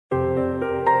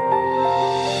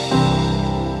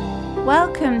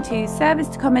Welcome to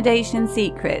Serviced Accommodation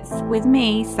Secrets with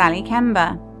me, Sally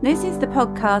Kember. This is the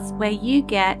podcast where you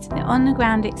get the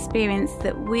on-the-ground experience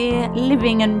that we're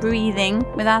living and breathing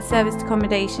with our serviced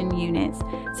accommodation units.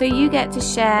 So you get to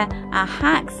share our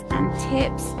hacks and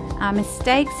tips, our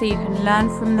mistakes, so you can learn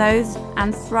from those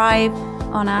and thrive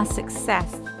on our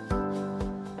success.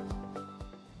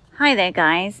 Hi there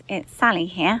guys, it's Sally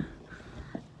here.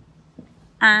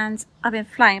 And I've been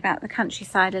flying about the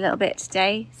countryside a little bit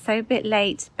today, so a bit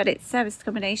late, but it's Serviced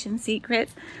Accommodation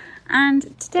Secrets.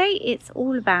 And today it's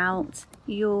all about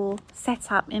your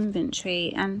setup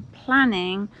inventory and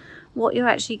planning what you're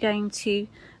actually going to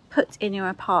put in your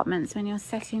apartments when you're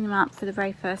setting them up for the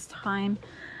very first time,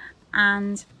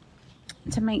 and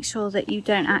to make sure that you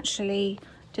don't actually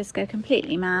just go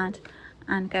completely mad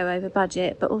and go over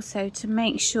budget, but also to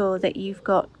make sure that you've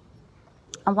got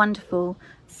a wonderful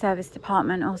serviced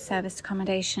apartment or serviced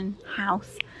accommodation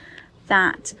house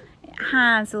that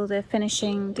has all the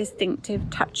finishing distinctive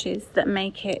touches that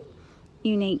make it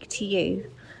unique to you.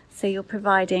 So you're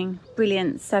providing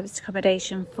brilliant serviced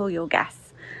accommodation for your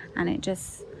guests, and it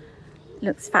just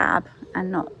looks fab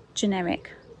and not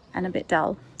generic and a bit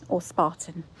dull or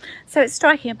Spartan. So it's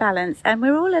striking a balance, and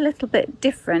we're all a little bit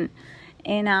different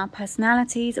in our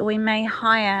personalities, or we may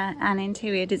hire an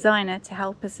interior designer to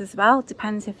help us as well.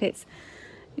 Depends if it's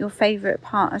your favourite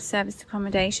part of serviced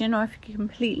accommodation, or if you're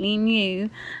completely new,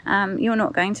 you're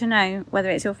not going to know whether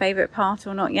it's your favourite part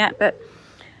or not yet. But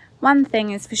one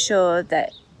thing is for sure,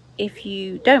 that if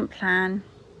you don't plan,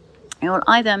 you'll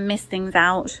either miss things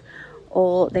out,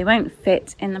 or they won't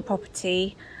fit in the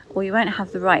property, or you won't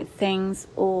have the right things,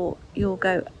 or you'll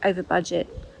go over budget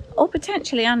or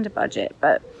potentially under budget.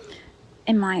 But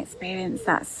in my experience,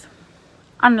 that's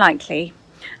unlikely,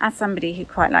 as somebody who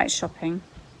quite likes shopping.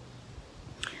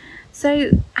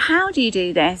 So how do you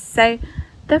do this? So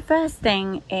the first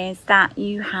thing is that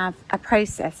you have a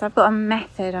process. I've got a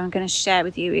method I'm going to share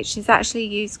with you, which is actually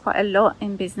used quite a lot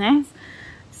in business.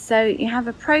 So you have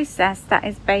a process that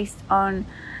is based on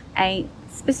a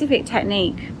specific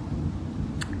technique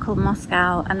called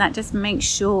Moscow, and that just makes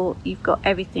sure you've got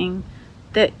everything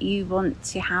that you want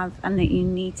to have and that you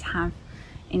need to have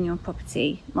in your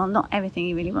property. Well, not everything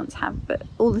you really want to have, but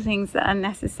all the things that are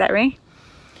necessary.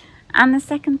 And the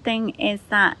second thing is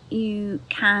that you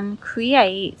can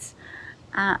create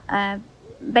a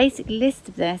basic list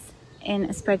of this in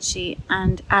a spreadsheet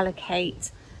and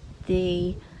allocate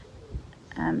the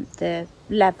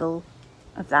level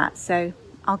of that. So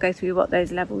I'll go through what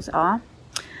those levels are.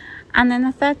 And then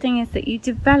the third thing is that you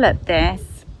develop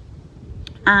this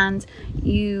and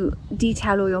you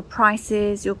detail all your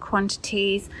prices, your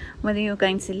quantities, whether you're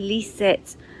going to lease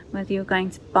it, whether you're going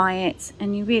to buy it,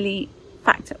 and you really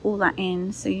factor all that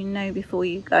in so you know before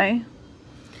you go.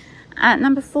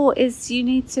 Number 4 is you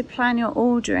need to plan your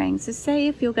ordering. So say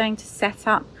if you're going to set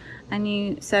up a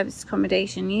new serviced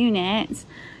accommodation unit,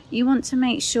 you want to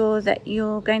make sure that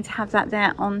you're going to have that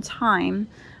there on time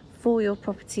for your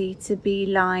property to be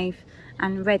live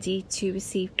and ready to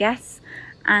receive guests,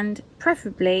 and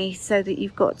preferably so that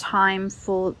you've got time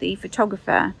for the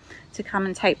photographer to come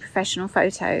and take professional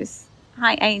photos.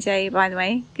 Hi AJ, by the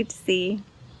way, good to see you.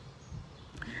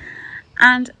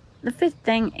 And the 5th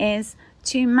thing is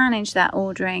to manage that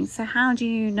ordering. So how do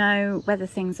you know whether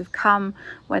things have come,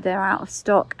 whether they're out of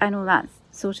stock, and all that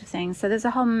sort of thing. So there's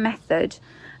a whole method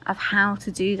of how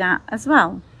to do that as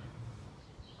well.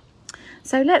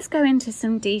 So let's go into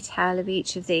some detail of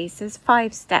each of these. There's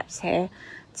 5 steps here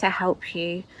to help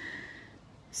you.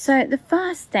 So the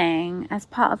first thing as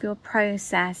part of your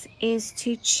process is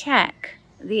to check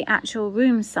the actual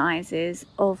room sizes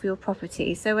of your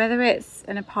property. So whether it's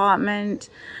an apartment,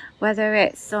 whether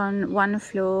it's on 1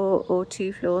 floor or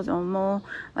 2 floors or more,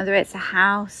 whether it's a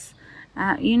house,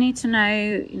 you need to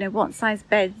know, what size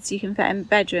beds you can fit in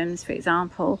bedrooms, for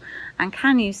example, and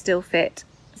can you still fit,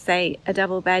 say, a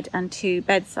double bed and 2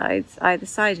 bedsides either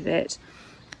side of it,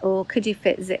 or could you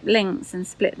fit zip links and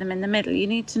split them in the middle? You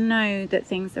need to know that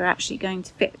things are actually going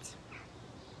to fit,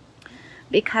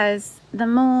 because the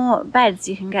more beds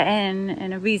you can get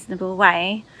in a reasonable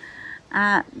way,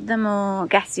 the more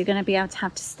guests you're going to be able to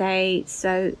have to stay.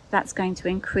 So that's going to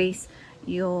increase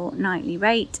your nightly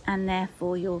rate and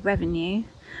therefore your revenue.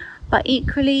 But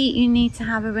equally, you need to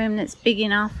have a room that's big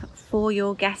enough for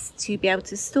your guests to be able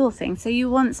to store things. So you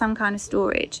want some kind of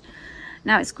storage.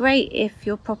 Now, it's great if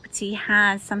your property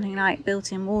has something like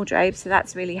built-in wardrobes, so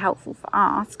that's really helpful for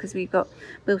us because we've got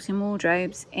built-in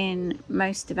wardrobes in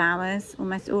most of ours,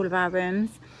 almost all of our rooms.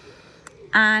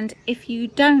 And if you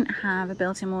don't have a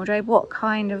built-in wardrobe, what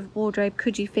kind of wardrobe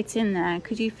could you fit in there?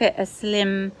 Could you fit a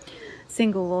slim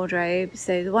single wardrobe.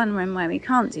 So the one room where we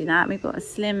can't do that, we've got a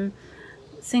slim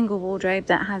single wardrobe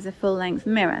that has a full length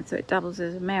mirror, so it doubles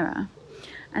as a mirror.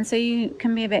 And so you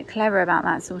can be a bit clever about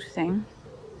that sort of thing.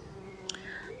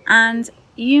 And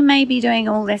you may be doing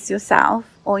all this yourself,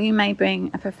 or you may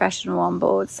bring a professional on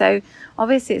board. So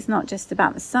obviously it's not just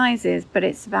about the sizes, but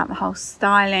it's about the whole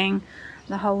styling,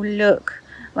 the whole look,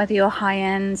 whether you're high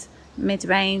end,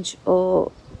 mid-range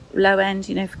or low end,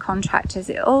 you know, for contractors.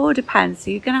 It all depends.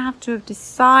 So you're going to have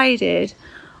decided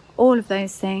all of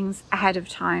those things ahead of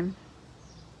time.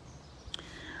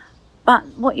 But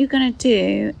what you're going to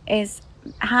do is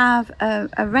have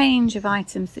a range of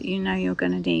items that you know you're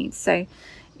going to need. So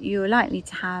you're likely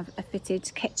to have a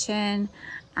fitted kitchen.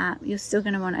 You're still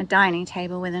going to want a dining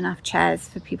table with enough chairs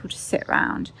for people to sit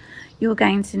around. You're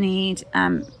going to need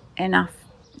enough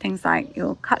things like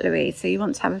your cutlery. So you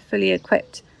want to have a fully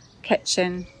equipped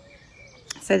kitchen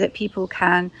so that people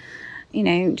can, you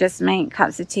know, just make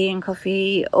cups of tea and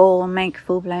coffee or make a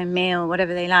full-blown meal,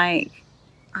 whatever they like.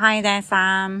 Hi there,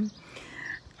 Sam.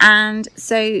 And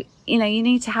so, you know, you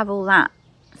need to have all that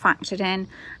factored in.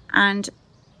 And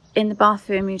in the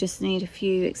bathroom, you just need a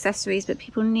few accessories, but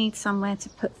people need somewhere to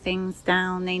put things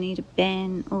down. They need a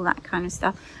bin, all that kind of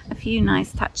stuff. A few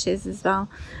nice touches as well.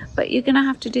 But you're going to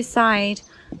have to decide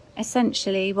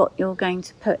essentially what you're going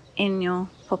to put in your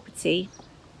property.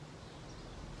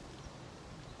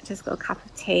 I just got a cup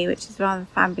of tea, which is rather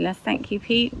fabulous. Thank you,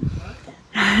 Pete.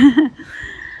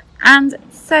 And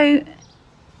so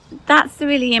that's the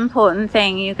really important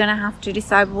thing. You're going to have to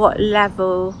decide what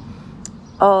level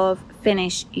of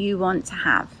finish you want to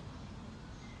have.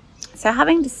 So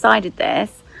having decided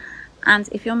this, and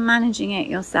if you're managing it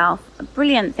yourself, a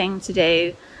brilliant thing to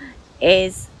do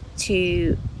is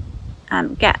to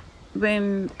get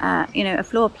room, you know, a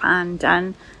floor plan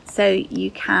done, so you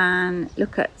can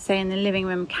look at, say, in the living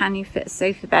room, can you fit a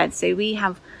sofa bed? So we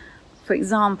have, for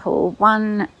example,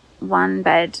 one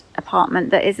bed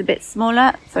apartment that is a bit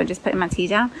smaller. So I'm just putting my tea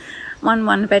down.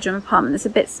 One bedroom apartment that's a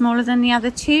bit smaller than the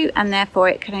other two, and therefore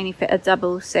it can only fit a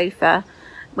double sofa,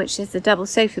 which is a double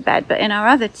sofa bed. But in our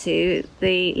other two,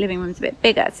 the living room's a bit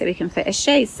bigger, so we can fit a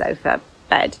chaise sofa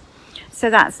bed. So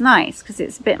that's nice because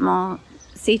it's a bit more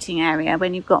seating area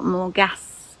when you've got more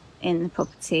guests in the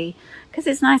property, because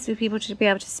it's nice for people to be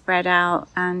able to spread out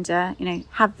and you know,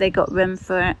 have they got room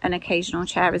for an occasional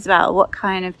chair as well? What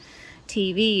kind of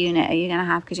TV unit are you going to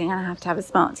have? Because you're going to have a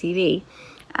smart TV.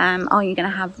 Are you going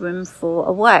to have room for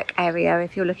a work area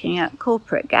if you're looking at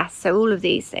corporate guests? So all of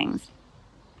these things.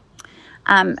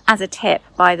 As a tip,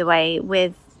 by the way,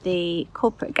 with the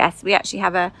corporate guests, we actually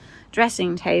have a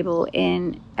dressing table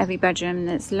in every bedroom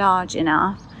that's large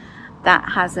enough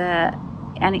that has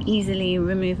an easily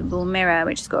removable mirror,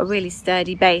 which has got a really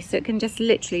sturdy base, so it can just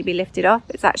literally be lifted off.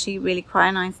 It's actually really quite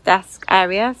a nice desk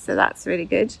area, so that's really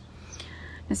good.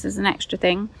 This is an extra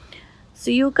thing.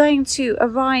 So you're going to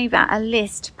arrive at a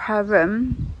list per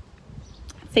room,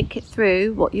 think it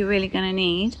through what you're really going to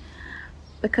need,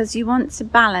 because you want to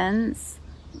balance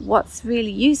what's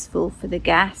really useful for the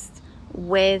guest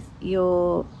with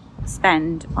your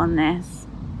spend on this.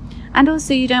 And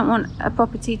also, you don't want a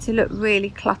property to look really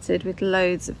cluttered with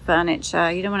loads of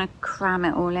furniture. You don't want to cram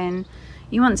it all in.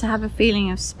 You want to have a feeling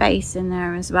of space in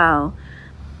there as well.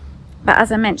 But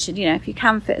as I mentioned, you know, if you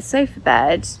can fit a sofa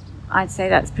bed, I'd say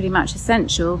that's pretty much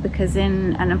essential, because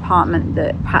in an apartment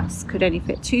that perhaps could only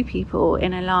fit 2 people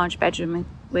in a large bedroom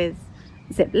with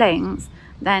zip links,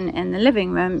 then in the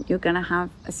living room you're going to have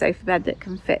a sofa bed that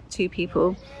can fit 2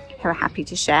 people who are happy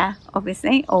to share,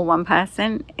 obviously, or 1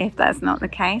 person if that's not the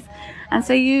case. And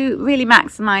so you really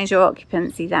maximize your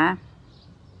occupancy there.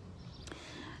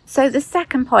 So the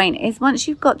second point is, once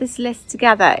you've got this list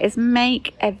together, is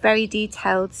make a very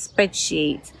detailed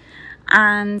spreadsheet,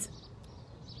 and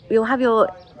you'll have your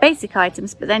basic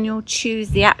items, but then you'll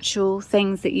choose the actual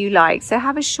things that you like. So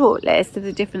have a short list of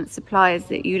the different suppliers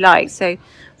that you like. So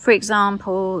for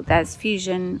example, there's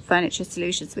Fusion Furniture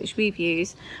Solutions, which we've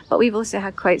used, but we've also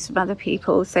had quotes from other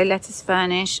people. So Let Us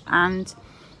Furnish and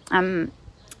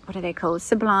what are they called?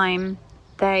 Sublime.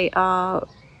 They are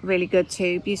really good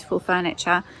too, beautiful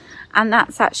furniture. And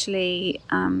that's actually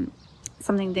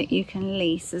something that you can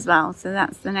lease as well. So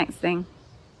that's the next thing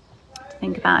to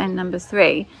think about in number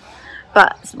 3.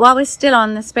 But while we're still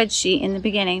on the spreadsheet in the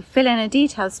beginning, fill in a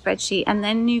detailed spreadsheet, and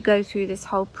then you go through this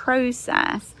whole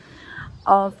process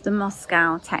of the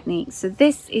Moscow technique. So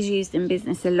this is used in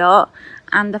business a lot.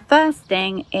 And the first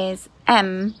thing is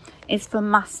M is for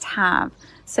must have.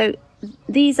 So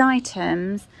these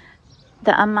items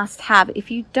that are must have,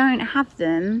 if you don't have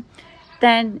them,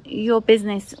 then your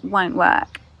business won't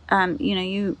work. you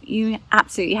know, you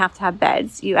absolutely have to have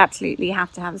beds, you absolutely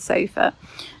have to have a sofa,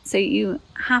 so you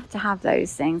have to have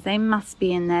those things. They must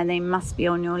be in there, they must be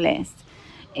on your list.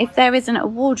 If there isn't a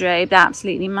wardrobe, there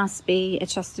absolutely must be a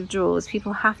chest of drawers.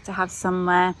 People have to have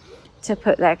somewhere to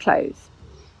put their clothes.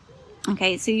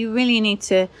 Okay, so you really need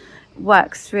to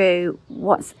work through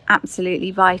what's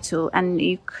absolutely vital, and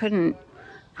you couldn't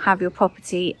have your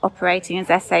property operating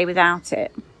as SA without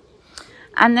it.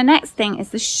 And the next thing is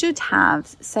the should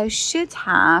haves. So should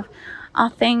have are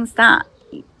things that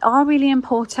are really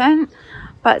important,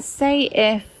 but say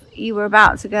if you were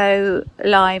about to go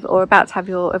live or about to have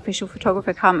your official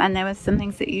photographer come and there were some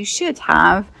things that you should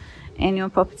have in your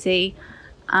property,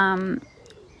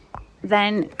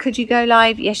 then could you go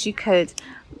live? Yes, you could.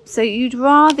 So you'd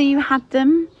rather you had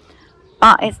them,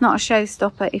 but it's not a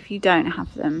showstopper if you don't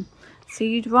have them. So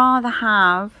you'd rather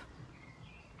have,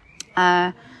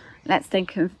 let's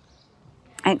think of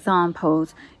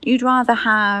examples. You'd rather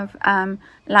have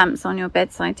lamps on your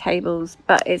bedside tables,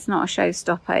 but it's not a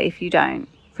showstopper if you don't.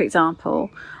 For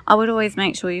example, I would always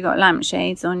make sure you got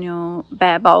lampshades on your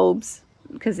bare bulbs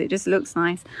because it just looks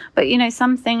nice, but you know,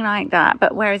 something like that.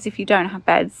 But whereas if you don't have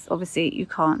beds, obviously you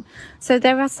can't. So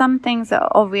there are some things that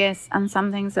are obvious and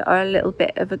some things that are a little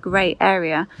bit of a grey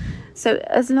area. So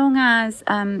as long as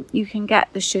you can get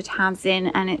the should haves in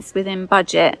and it's within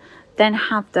budget, then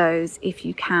have those if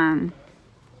you can,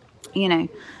 you know.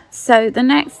 So the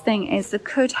next thing is the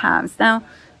could haves. Now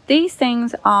these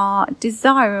things are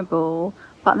desirable,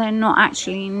 but they're not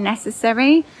actually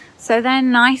necessary. So they're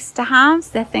nice to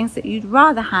haves. They're things that you'd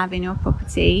rather have in your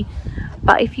property,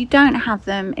 but if you don't have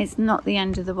them, it's not the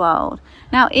end of the world.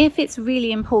 Now if it's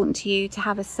really important to you to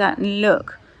have a certain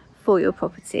look for your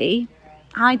property,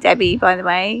 hi Debbie, by the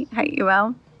way, hope you're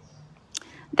well,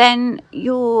 then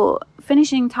your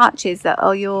finishing touches that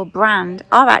are your brand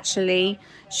are actually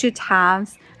should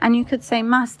haves, and you could say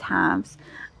must haves.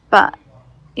 But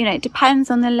you know, it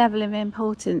depends on the level of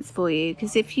importance for you,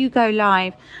 because if you go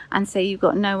live and say you've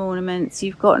got no ornaments,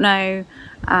 you've got no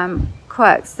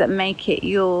quirks that make it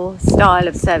your style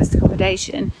of service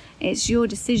accommodation, it's your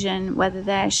decision whether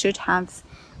they're should haves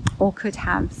or could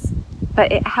haves.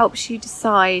 But it helps you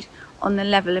decide on the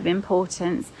level of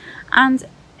importance, and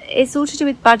it's all to do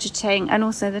with budgeting and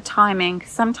also the timing.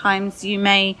 Sometimes you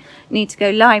may need to go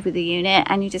live with a unit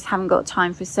and you just haven't got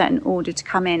time for a certain order to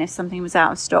come in if something was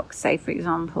out of stock, say for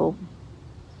example.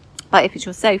 But if it's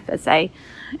your sofa, say,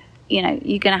 you know,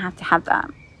 you're going to have that.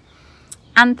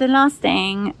 And the last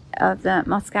thing of the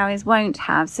Moscow is won't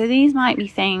have. So these might be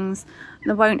things,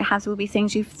 the won't haves will be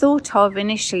things you've thought of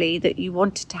initially that you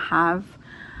wanted to have,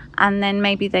 and then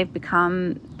maybe they've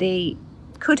become the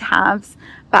could haves,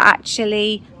 but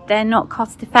actually they're not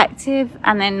cost effective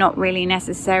and they're not really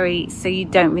necessary, so you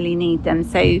don't really need them.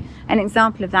 So an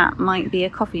example of that might be a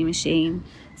coffee machine.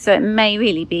 So it may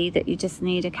really be that you just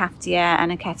need a cafetiere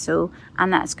and a kettle,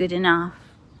 and that's good enough.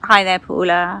 Hi there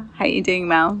Paula, how are you doing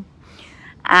well?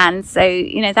 And so,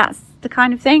 you know, that's the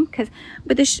kind of thing, because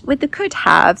with the could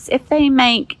haves, if they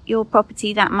make your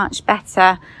property that much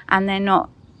better and they're not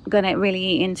going to really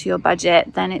eat into your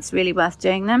budget, then it's really worth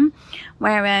doing them.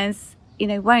 Whereas, you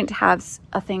know, won't haves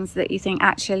are things that you think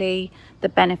actually the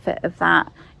benefit of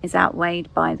that is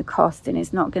outweighed by the cost and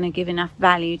is not going to give enough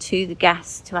value to the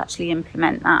guests to actually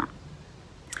implement that.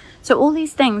 So all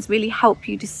these things really help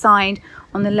you decide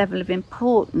on the level of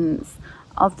importance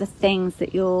of the things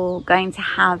that you're going to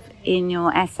have in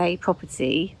your SA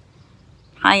property.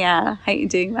 Hiya, hope you're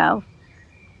doing well.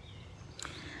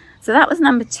 So that was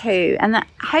number 2, and that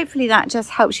hopefully that just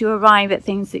helps you arrive at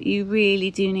things that you really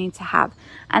do need to have.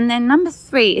 And then number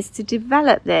 3 is to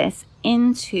develop this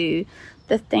into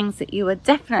the things that you are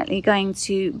definitely going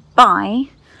to buy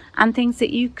and things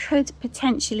that you could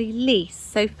potentially lease.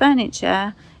 So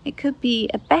furniture, it could be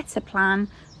a better plan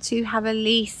to have a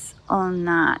lease on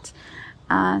that.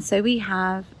 So we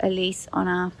have a lease on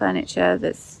our furniture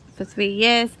that's for 3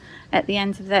 years. At the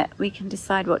end of that, we can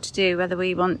decide what to do, whether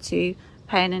we want to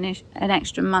pay an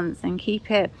extra month and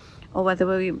keep it, or whether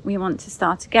we want to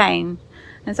start again.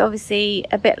 It's obviously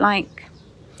a bit like,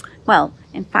 well,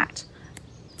 in fact,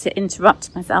 to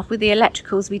interrupt myself, with the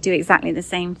electricals we do exactly the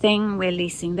same thing. We're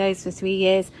leasing those for 3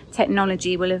 years.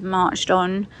 Technology will have marched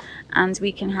on and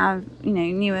we can have, you know,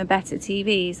 newer, better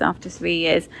TVs after 3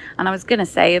 years. And I was going to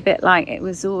say, a bit like it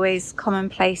was always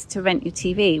commonplace to rent your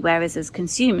TV, whereas as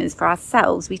consumers, for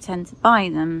ourselves, we tend to buy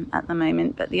them at the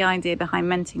moment. But the idea behind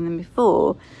renting them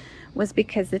before was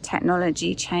because the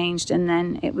technology changed, and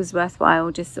then it was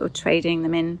worthwhile just sort of trading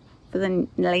them in for the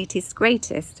latest,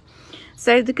 greatest.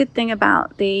 So the good thing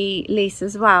about the lease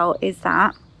as well is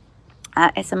that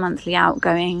it's a monthly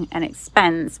outgoing and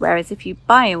expense, whereas if you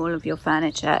buy all of your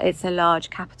furniture, it's a large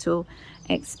capital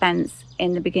expense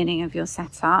in the beginning of your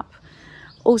setup.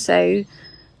 Also,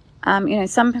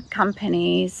 some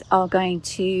companies are going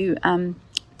to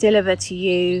deliver to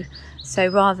you. So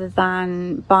rather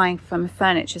than buying from a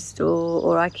furniture store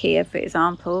or IKEA, for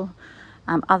example,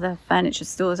 other furniture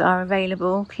stores are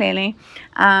available, clearly.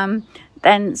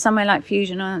 Then somewhere like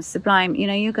Fusion or Sublime,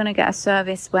 you're going to get a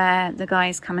service where the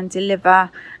guys come and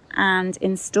deliver and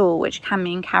install, which can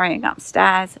mean carrying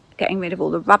upstairs, getting rid of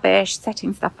all the rubbish,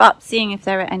 setting stuff up, seeing if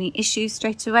there are any issues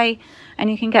straight away.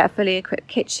 And you can get a fully equipped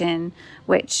kitchen,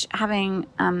 which, having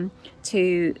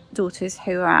 2 daughters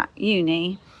who are at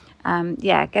uni,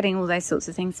 getting all those sorts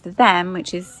of things for them,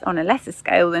 which is on a lesser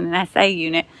scale than an SA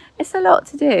unit, it's a lot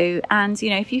to do. And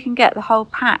if you can get the whole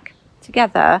pack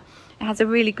together, it has a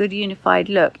really good unified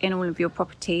look in all of your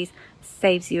properties,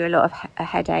 saves you a lot of a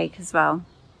headache as well.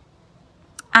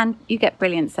 And you get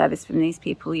brilliant service from these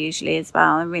people usually as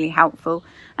well, and really helpful,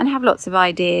 and have lots of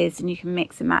ideas, and you can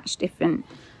mix and match different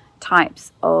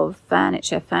types of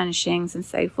furniture, furnishings and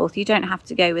so forth. You don't have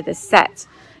to go with a set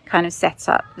kind of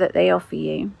setup that they offer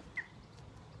you.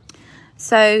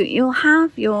 So you'll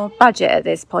have your budget at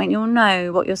this point. You'll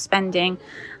know what you're spending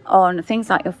on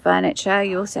things like your furniture.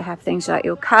 You also have things like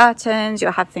your curtains.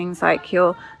 You'll have things like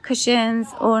your cushions,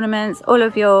 ornaments, all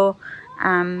of your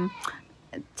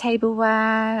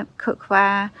tableware,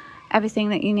 cookware, everything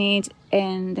that you need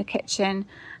in the kitchen,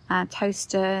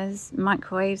 toasters,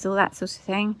 microwaves, all that sort of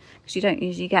thing, because you don't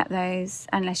usually get those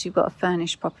unless you've got a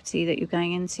furnished property that you're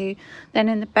going into. Then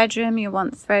in the bedroom, you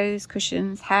want throws,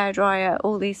 cushions, hairdryer,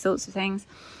 all these sorts of things.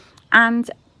 And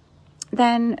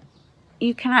then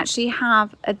you can actually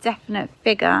have a definite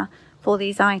figure for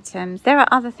these items. There are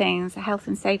other things, health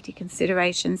and safety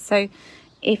considerations. So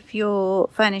if your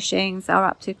furnishings are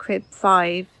up to crib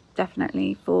 5,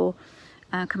 definitely for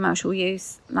commercial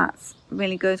use, that's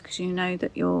really good, because you know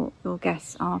that your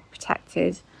guests are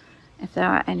protected if there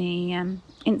are any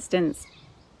incidents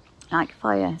like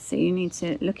fire. So you need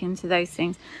to look into those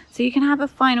things. So you can have a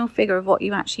final figure of what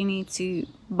you actually need to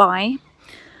buy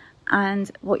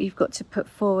and what you've got to put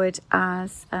forward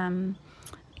as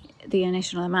the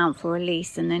initial amount for a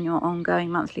lease, and then your ongoing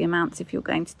monthly amounts if you're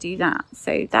going to do that.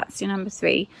 So that's your number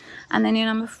 3. And then your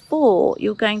number 4,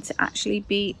 you're going to actually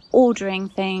be ordering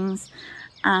things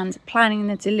and planning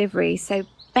the delivery. So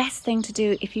best thing to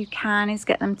do if you can is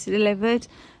get them delivered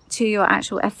to your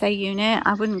actual SA unit.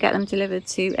 I wouldn't get them delivered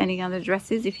to any other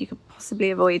addresses if you could possibly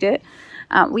avoid it.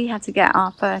 We had to get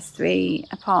our first 3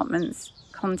 apartments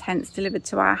contents delivered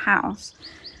to our house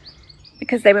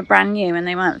because they were brand new and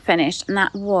they weren't finished, and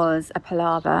that was a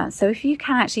palaver. So if you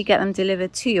can actually get them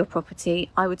delivered to your property,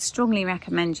 I would strongly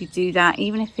recommend you do that,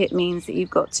 even if it means that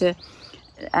you've got to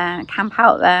camp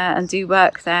out there and do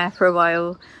work there for a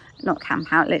while. Not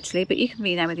camp out literally, but you can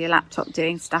be there with your laptop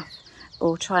doing stuff,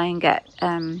 or try and get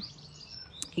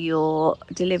your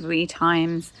delivery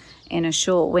times in a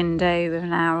short window of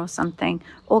an hour or something,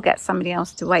 or get somebody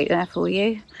else to wait there for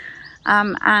you.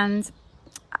 And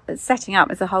setting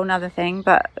up is a whole nother thing,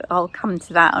 but I'll come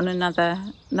to that on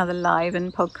another live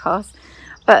and podcast.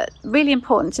 But really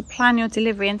important to plan your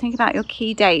delivery and think about your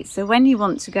key dates. So when you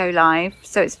want to go live,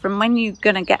 so it's from when you're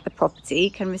going to get the property,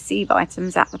 can receive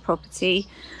items at the property,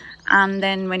 and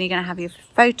then when you're going to have your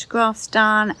photographs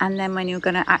done, and then when you're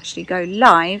going to actually go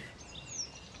live,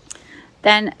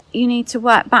 then you need to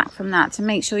work back from that to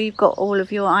make sure you've got all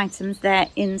of your items there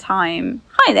in time.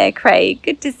 Hi there, Craig.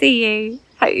 Good to see you.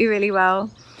 Hope you're really well.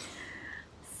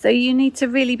 So you need to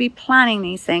really be planning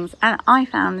these things. And I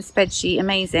found the spreadsheet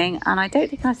amazing. And I don't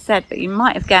think I've said, but you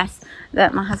might have guessed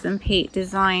that my husband Pete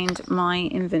designed my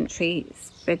inventory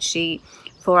spreadsheet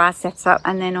for our setup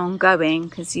and then ongoing,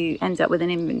 because you end up with an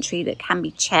inventory that can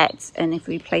be checked, and if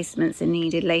replacements are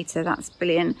needed later, that's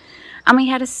brilliant. And we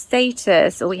had a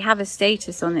status, or we have a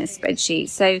status on this spreadsheet.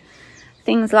 So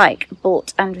things like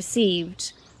bought and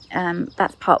received,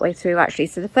 that's partway through actually.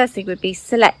 So the first thing would be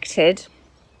selected,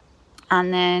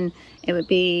 and then it would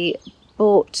be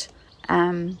bought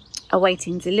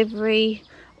awaiting delivery,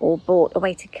 or bought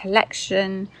awaited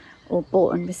collection, or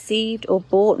bought and received, or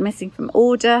bought missing from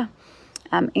order,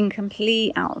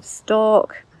 incomplete, out of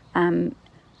stock,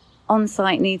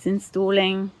 on-site needs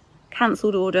installing,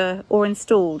 cancelled order, or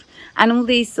installed, and all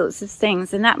these sorts of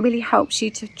things. And that really helps you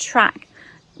to track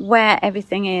where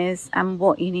everything is and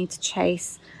what you need to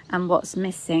chase and what's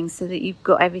missing, so that you've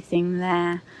got everything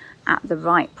there at the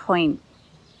right point.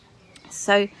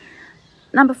 So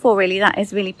number 4, really, that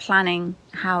is really planning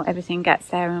how everything gets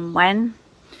there and when.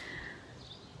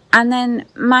 And then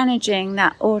managing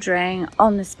that ordering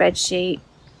on the spreadsheet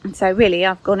And so really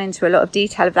I've gone into a lot of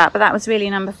detail of that, but that was really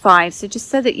number 5. So just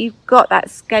so that you've got that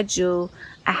schedule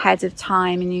ahead of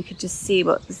time and you could just see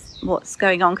what's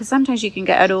going on, because sometimes you can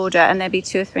get an order and there'll be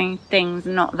 2 or 3 things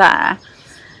not there.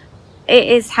 It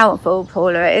is helpful,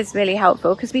 Paula, it is really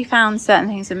helpful, because we found certain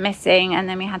things were missing and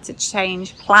then we had to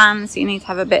change plans, so you need to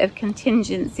have a bit of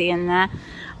contingency in there.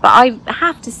 But I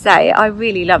have to say, I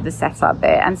really love the setup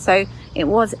bit, and so it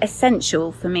was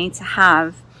essential for me to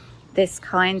have this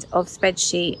kind of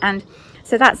spreadsheet. And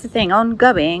so that's the thing,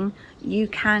 ongoing, you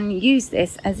can use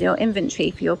this as your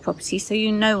inventory for your property, so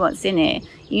you know what's in it,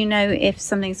 you know if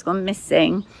something's gone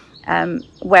missing,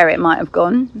 where it might have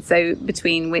gone, so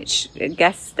between which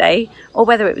guest stay, or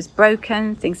whether it was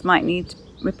broken. Things might need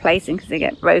replacing because they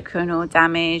get broken or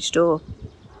damaged, or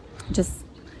just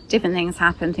different things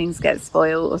happen, things get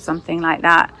spoiled or something like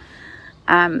that.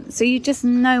 So you just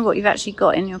know what you've actually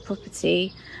got in your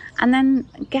property, and then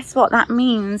guess what that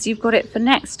means? You've got it for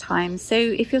next time. So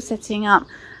if you're setting up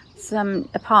some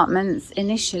apartments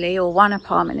initially, or one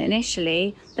apartment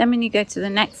initially, then when you go to the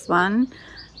next one,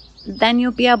 then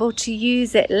you'll be able to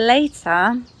use it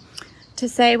later to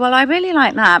say, well, I really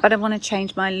like that, but I want to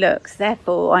change my looks,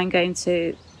 therefore I'm going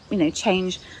to, you know,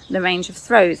 change the range of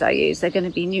throws I use. They're going to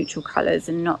be neutral colours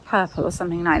and not purple or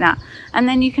something like that. And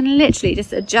then you can literally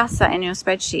just adjust that in your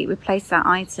spreadsheet, replace that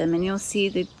item, and you'll see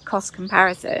the cost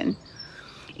comparison.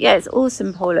 Yeah, it's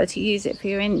awesome, Paula, to use it for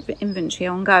your inventory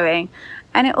ongoing.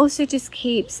 And it also just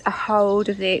keeps a hold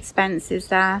of the expenses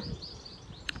there.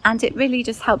 And it really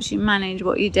just helps you manage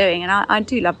what you're doing. And I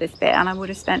do love this bit, and I would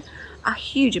have spent a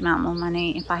huge amount more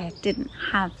money if I didn't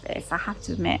have this, I have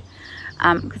to admit,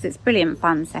 because it's brilliant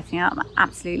fun setting up. I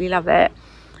absolutely love it.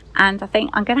 And I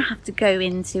think I'm going to have to go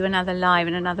into another live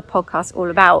and another podcast all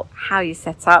about how you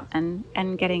set up and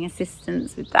getting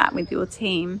assistance with that with your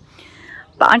team.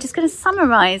 But I'm just going to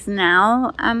summarize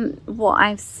now what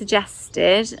I've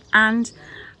suggested. And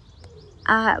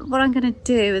what I'm going to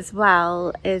do as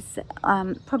well is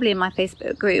probably in my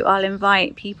Facebook group, I'll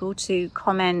invite people to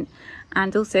comment.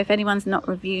 And also, if anyone's not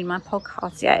reviewed my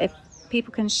podcast yet, if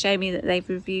people can show me that they've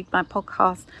reviewed my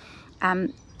podcast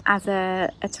as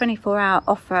a 24-hour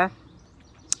offer,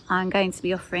 I'm going to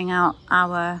be offering out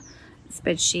our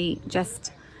spreadsheet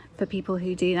just for people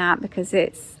who do that, because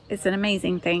it's an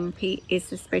amazing thing. Pete is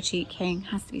the spreadsheet king,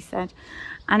 has to be said.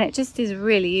 And it just is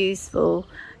really useful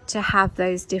to have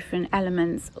those different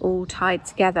elements all tied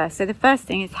together. So the first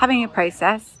thing is having a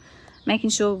process,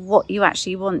 making sure what you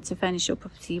actually want to furnish your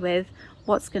property with,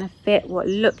 what's going to fit, what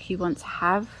look you want to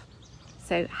have.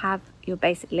 So have your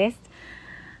basic list.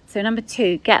 So number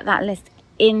 2, get that list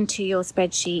into your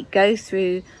spreadsheet, go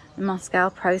through the Moscow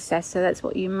process. So that's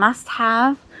what you must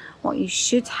have, what you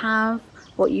should have,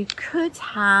 what you could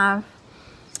have,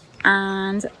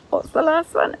 and what's the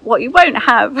last one? What you won't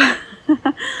have.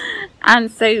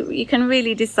 And so you can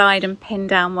really decide and pin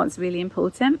down what's really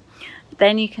important.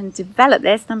 Then you can develop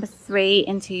this, number 3,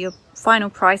 into your final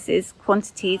prices,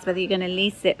 quantities, whether you're going to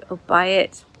lease it or buy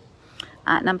it.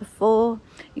 Number 4,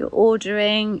 your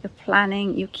ordering, your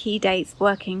planning, your key dates,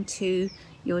 working to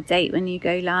your date when you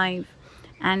go live.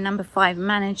 And number 5,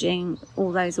 managing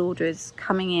all those orders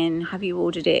coming in. Have you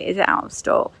ordered it? Is it out of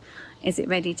stock? Is it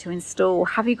ready to install?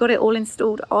 Have you got it all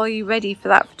installed? Are you ready for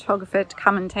that photographer to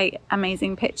come and take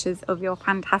amazing pictures of your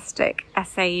fantastic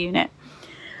SA unit?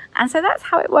 And so that's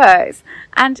how it works.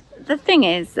 And the thing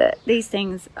is that these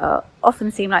things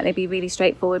often seem like they'd be really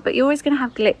straightforward, but you're always going to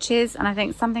have glitches. And I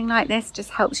think something like this just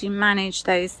helps you manage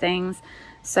those things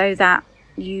so that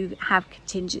you have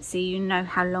contingency, you know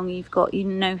how long you've got, you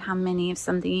know how many of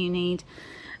something you need.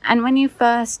 And when you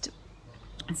first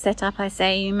set up, I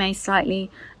say, you may slightly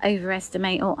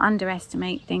overestimate or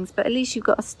underestimate things, but at least you've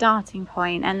got a starting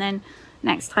point, and then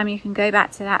next time you can go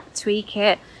back to that, tweak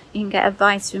it, you can get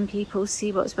advice from people,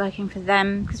 see what's working for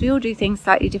them, because we all do things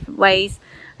slightly different ways,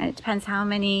 and it depends how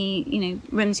many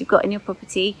rooms you've got in your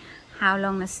property, how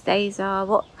long the stays are,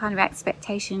 what kind of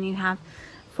expectation you have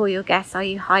for your guests. Are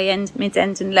you high end, mid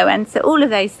end and low end? So all of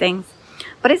those things.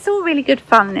 But it's all really good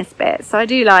fun, this bit, so I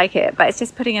do like it, but it's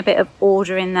just putting a bit of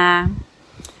order in there.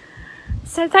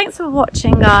 So thanks for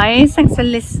watching, guys. Thanks for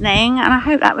listening, and I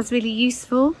hope that was really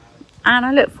useful, and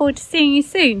I look forward to seeing you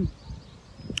soon.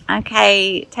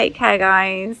 Okay, take care,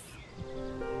 guys.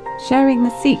 Sharing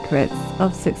the secrets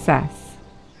of success.